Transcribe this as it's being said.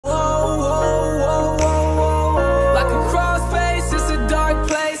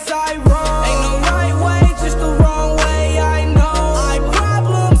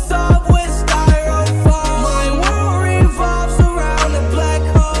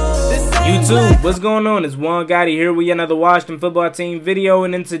YouTube, what's going on? It's Juan Gotti here with another Washington football team video,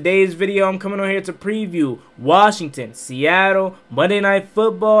 and in today's video I'm coming on here to preview Washington, Seattle, Monday Night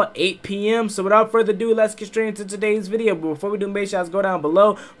Football, 8 p.m. So without further ado, let's get straight into today's video. But before we do, make sure you go down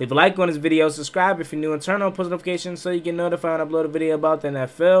below, leave a like on this video, subscribe if you're new, and turn on post notifications so you get notified when I upload a video about the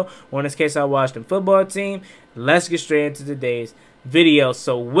NFL, or in this case our Washington football team. Let's get straight into today's video.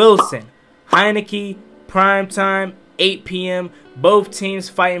 So Wilson, Heineke, prime time, 8 p.m. Both teams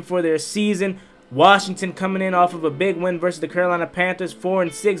fighting for their season. Washington coming in off of a big win versus the Carolina Panthers,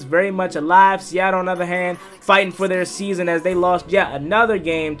 4-6, very much alive. Seattle, on the other hand, fighting for their season as they lost yet another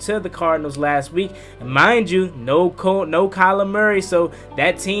game to the Cardinals last week. And mind you, no Kyler Murray, so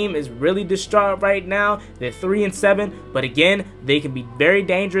that team is really distraught right now. They're 3-7, but again, they can be very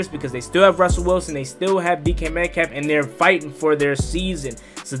dangerous because they still have Russell Wilson, they still have DK Metcalf, and they're fighting for their season.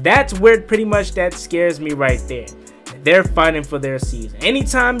 So that's where pretty much that scares me right there. They're fighting for their season.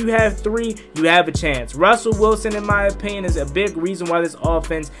 Anytime you have three, you have a chance. Russell Wilson, in my opinion, is a big reason why this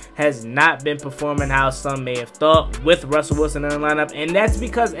offense has not been performing how some may have thought with Russell Wilson in the lineup. And that's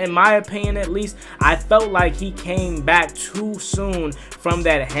because, in my opinion at least, I felt like he came back too soon from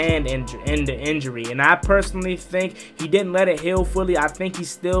that hand injury. And I personally think he didn't let it heal fully. I think he's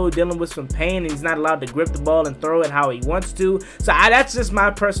still dealing with some pain and he's not allowed to grip the ball and throw it how he wants to. So that's just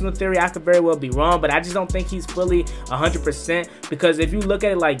my personal theory. I could very well be wrong, but I just don't think he's fully 100%, because if you look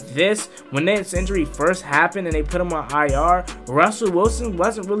at it like this, when this injury first happened and they put him on IR, Russell Wilson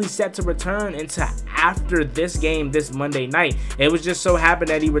wasn't really set to return until after this game this Monday night. It was just so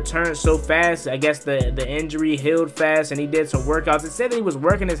happened that he returned so fast. I guess the injury healed fast and he did some workouts. It said that he was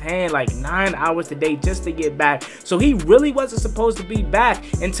working his hand like 9 hours a day just to get back, so he really wasn't supposed to be back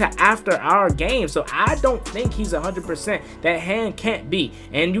until after our game. So I don't think he's 100%. That hand can't be,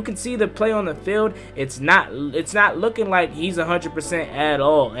 and you can see the play on the field. It's not looking like he's 100% at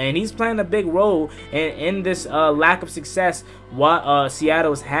all, and he's playing a big role in this lack of success what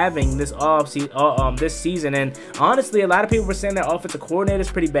Seattle is having this this season. And honestly, a lot of people were saying their offensive coordinator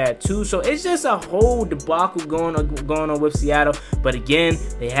is pretty bad too, so it's just a whole debacle going on with Seattle. But again,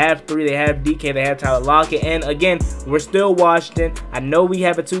 they have three, they have DK, they have Tyler Lockett, and again, we're still Washington. I know we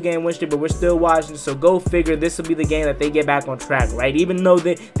have a 2-game win streak, but we're still Washington, so go figure this will be the game that they get back on track, right? Even though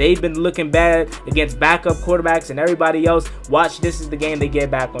they've been looking bad against backup quarterbacks and everybody else, watch, this is the game they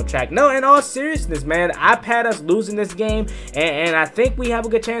get back on track. No, in all seriousness, man, I've had us losing this game, and I think we have a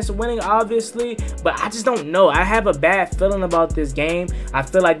good chance of winning, obviously, but I just don't know. I have a bad feeling about this game. I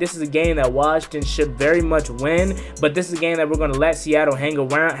feel like this is a game that Washington should very much win, but this is a game that we're going to let Seattle hang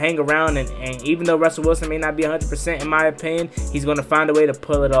around, and even though Russell Wilson may not be 100% in my opinion, he's going to find a way to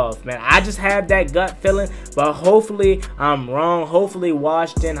pull it off, man. I just have that gut feeling, but hopefully I'm wrong. Hopefully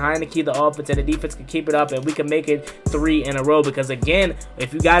Washington, Heineke, the offense and the defense can keep it up, and we can make it 3 in a row. Because again,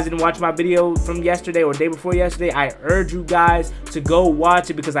 if you guys didn't watch my video from yesterday or day before yesterday, I urge you guys to go watch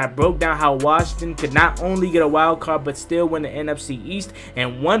it, because I broke down how Washington could not only get a wild card but still win the NFC East.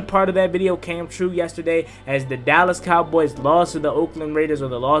 And one part of that video came true yesterday as the Dallas Cowboys lost to the Oakland Raiders, or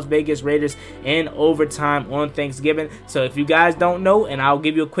the Las Vegas Raiders, in overtime on Thanksgiving. So if you guys don't know, and I'll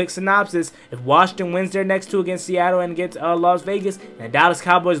give you a quick synopsis, if Washington wins their next 2 against Seattle and against Las Vegas, and the Dallas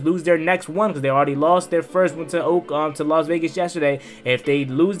Cowboys lose their next one, because they already lost their first one to Las Vegas yesterday, if they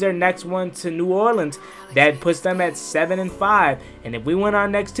lose their next one to New Orleans, that puts them at 7-5, and if we win our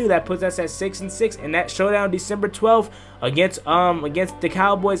next 2, that puts us at 6-6, and that showdown December 12th against the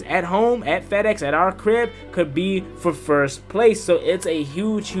Cowboys at home at FedEx at our crib could be for first place. So it's a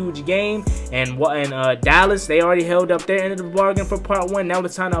huge game, and Dallas, they already held up their end of the bargain for part 1. Now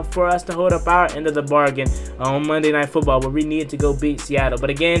it's time for us to hold up our end of the bargain on Monday Night Football, where we need to go beat Seattle. But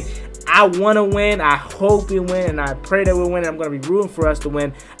again, I want to win. I hope we win, and I pray that we win. I'm going to be rooting for us to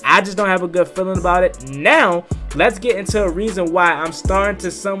win. I just don't have a good feeling about it. Now, let's get into a reason why I'm starting to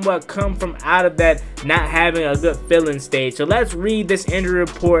somewhat come from out of that not having a good feeling stage. So let's read this injury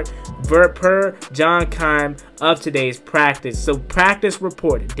report per John Keim of today's practice. So practice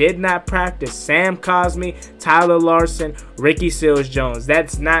report: did not practice Sam Cosmi, Tyler Larson, Ricky Seals-Jones.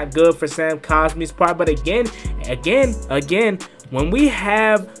 That's not good for Sam Cosmi's part. But again, when we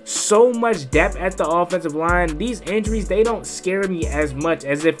have so much depth at the offensive line, these injuries, they don't scare me as much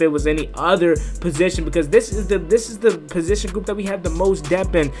as if it was any other position, because this is the position group that we have the most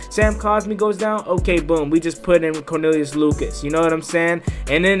depth in. Sam Cosmi goes down, okay, boom, we just put in Cornelius Lucas, you know what I'm saying?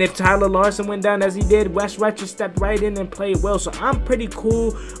 And then if Tyler Larson went down as he did, Wes Welker stepped right in and played well. So I'm pretty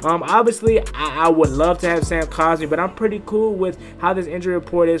cool. Obviously, I would love to have Sam Cosmi, but I'm pretty cool with how this injury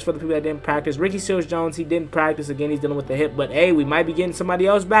report is for the people that didn't practice. Ricky Seals-Jones, he didn't practice. Again, he's dealing with the hip, but hey, we might be getting somebody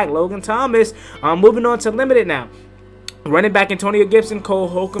else back. Logan Thomas. Moving on to limited now. Running back Antonio Gibson, Cole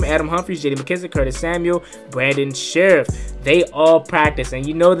Holcomb, Adam Humphries, J.D. McKissick, Curtis Samuel, Brandon Sheriff. They all practice. And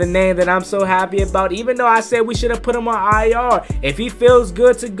you know the name that I'm so happy about, even though I said we should have put him on IR. If he feels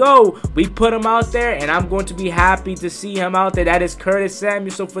good to go, we put him out there, and I'm going to be happy to see him out there. That is Curtis Samuel.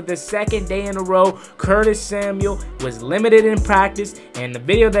 So for the second day in a row, Curtis Samuel was limited in practice, and the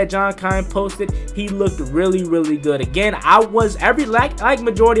video that John Kine posted, he looked really, really good. Again, I was like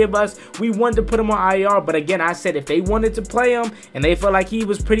majority of us, we wanted to put him on IR, but again, I said if they wanted to play him and they felt like he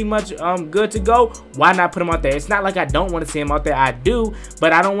was pretty much good to go, why not put him out there? It's not like I don't want to see him out there. I do,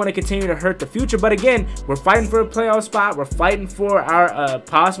 but I don't want to continue to hurt the future. But again, we're fighting for a playoff spot. We're fighting for our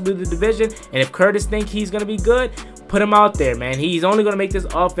possibly the division, and if Curtis thinks he's going to be good, put him out there, man. He's only going to make this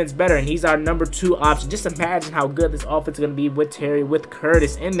offense better, and he's our #2 option. Just imagine how good this offense is going to be with Terry, with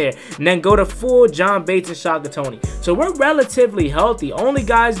Curtis in there. And then go to full John Bates and Shaka Toney. So we're relatively healthy. Only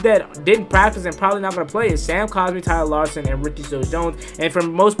guys that didn't practice and probably not going to play is Sam Cosmi, Tyler Larson, and Ricky Seals-Jones. And for the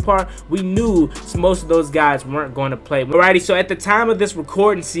most part, we knew most of those guys weren't going to play. Alrighty, so at the time of this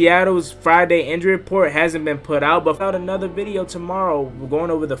recording, Seattle's Friday injury report hasn't been put out, but without another video tomorrow, we're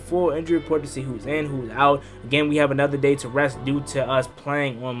going over the full injury report to see who's in, who's out. Again, we have another day to rest due to us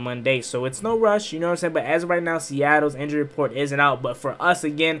playing on Monday, so it's no rush, you know what I'm saying? But as of right now, Seattle's injury report isn't out. But for us,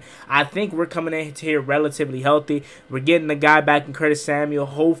 again, I think we're coming in here relatively healthy. We're getting the guy back in Curtis Samuel.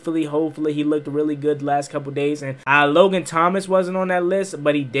 Hopefully he looked really good the last couple days. And Logan Thomas wasn't on that list,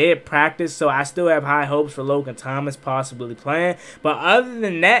 but he did practice, so I still have high hopes for Logan Thomas possibly playing. But other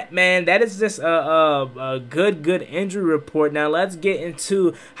than that, man, that is just a good injury report. Now let's get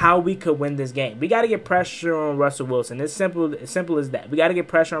into how we could win this game. We got to get pressure on Russell Wilson. It's simple as that. We got to get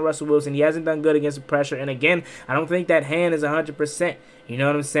pressure on Russell Wilson. He hasn't done good against the pressure. And again, I don't think that hand is 100%. You know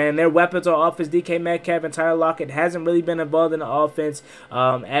what I'm saying? Their weapons are offense. DK Metcalf and Tyler Lockett hasn't really been involved in the offense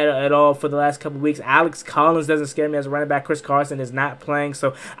at all for the last couple of weeks. Alex Collins doesn't scare me as a running back. Chris Carson is not playing.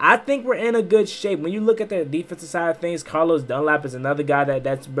 So I think we're in a good shape. When you look at the defensive side of things, Carlos Dunlap is another guy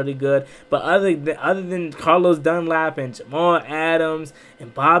that's really good. But other than Carlos Dunlap and Jamal Adams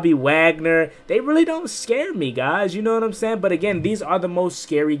and Bobby Wagner, they really don't scare me, guys. You know what I'm saying? But again, these are the most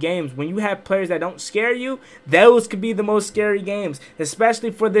scary games. When you have players that don't scare you, those could be the most scary games,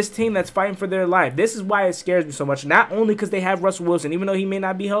 especially for this team that's fighting for their life. This is why it scares me so much. Not only because they have Russell Wilson, even though he may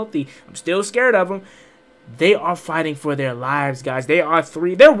not be healthy, I'm still scared of him. They are fighting for their lives, guys.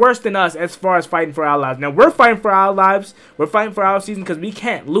 They're worse than us as far as fighting for our lives. Now, we're fighting for our lives. We're fighting for our season because we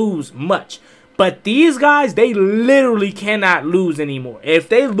can't lose much. But these guys, they literally cannot lose anymore. If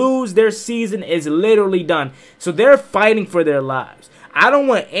they lose, their season is literally done. So they're fighting for their lives. I don't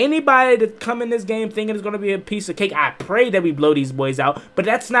want anybody to come in this game thinking it's going to be a piece of cake. I pray that we blow these boys out, but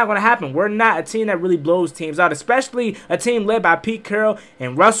that's not going to happen. We're not a team that really blows teams out, especially a team led by Pete Carroll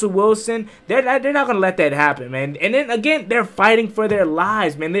and Russell Wilson. They're not going to let that happen, man. And then, again, they're fighting for their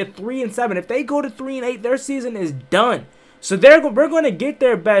lives, man. They're 3-7. If they go to 3-8, their season is done. So we're going to get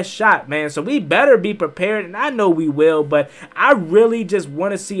their best shot, man. So we better be prepared, and I know we will, but I really just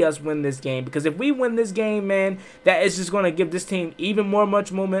want to see us win this game. Because if we win this game, man, that is just going to give this team even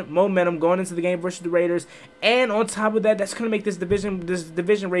much momentum going into the game versus the Raiders. And on top of that, that's going to make this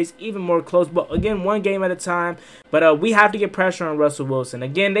division race even more close. But again, one game at a time. But we have to get pressure on Russell Wilson.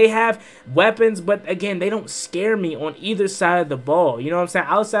 Again, they have weapons, but again, they don't scare me on either side of the ball. You know what I'm saying?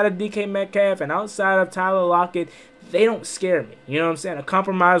 Outside of DK Metcalf and outside of Tyler Lockett, they don't scare me. You know what I'm saying? A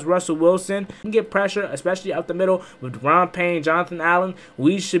compromised Russell Wilson can get pressure, especially out the middle with Ron Payne, Jonathan Allen.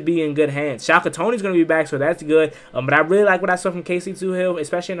 We should be in good hands. Shaka Toney's going to be back, so that's good. But I really like what I saw from Casey Toohill,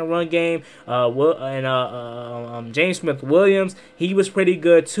 especially in the run game. James Smith-Williams, he was pretty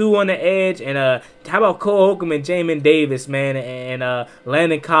good too on the edge. And how about Cole Holcomb and Jamin Davis, man, and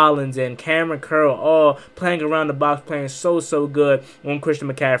Landon Collins and Cameron Curl all playing around the box, playing so good on Christian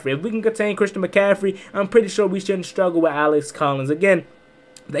McCaffrey. If we can contain Christian McCaffrey, I'm pretty sure we shouldn't struggle with Alex Collins. Again,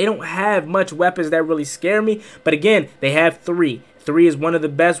 they don't have much weapons that really scare me, but again, they have 3. 3 is one of the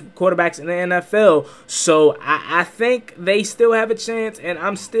best quarterbacks in the NFL, so I think they still have a chance, and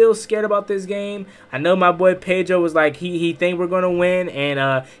I'm still scared about this game. I know my boy Pedro was like, he think we're going to win,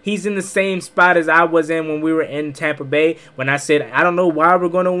 and he's in the same spot as I was in when we were in Tampa Bay, when I said, I don't know why we're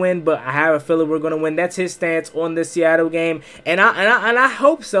going to win, but I have a feeling we're going to win. That's his stance on this Seattle game, and I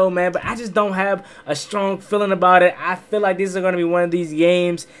hope so, man, but I just don't have a strong feeling about it. I feel like this is going to be one of these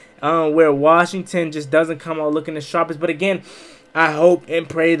games where Washington just doesn't come out looking the sharpest, but again, I hope and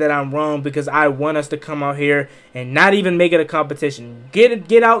pray that I'm wrong, because I want us to come out here and not even make it a competition.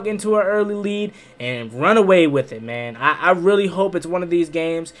 Get out into an early lead and run away with it, man. I really hope it's one of these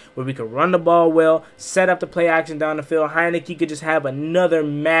games where we can run the ball well, set up the play action down the field. Heineke could just have another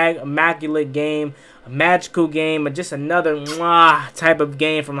immaculate game, a magical game, or just another type of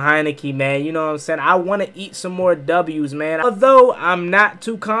game from Heineke, man. You know what I'm saying? I want to eat some more W's, man. Although I'm not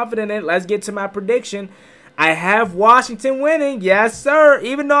too confident in it, let's get to my prediction. I have Washington winning, yes sir,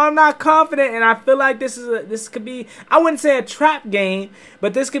 even though I'm not confident, and I feel like this could be, I wouldn't say a trap game,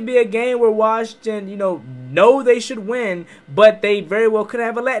 but this could be a game where Washington, you know they should win, but they very well could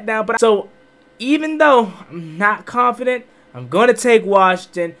have a letdown. But so even though I'm not confident, I'm going to take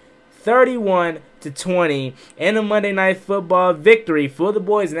Washington 31-20 in a Monday Night Football victory for the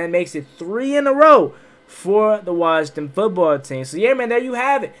boys, and that makes it 3 in a row for the Washington football team. So yeah, man, there you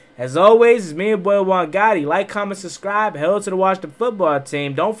have it. As always, it's me, your boy Juan Gotti. Like, comment, subscribe. Hell to the Washington football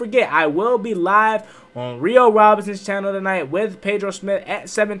team. Don't forget, I will be live on Rio Robinson's channel tonight with Pedro Smith at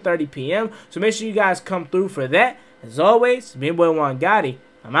 7:30 p.m. So make sure you guys come through for that. As always, it's me, your boy Juan Gotti.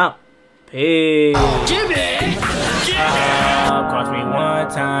 I'm out. Peace. Cross me one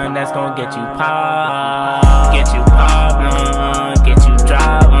time, that's gonna get you popped. Get you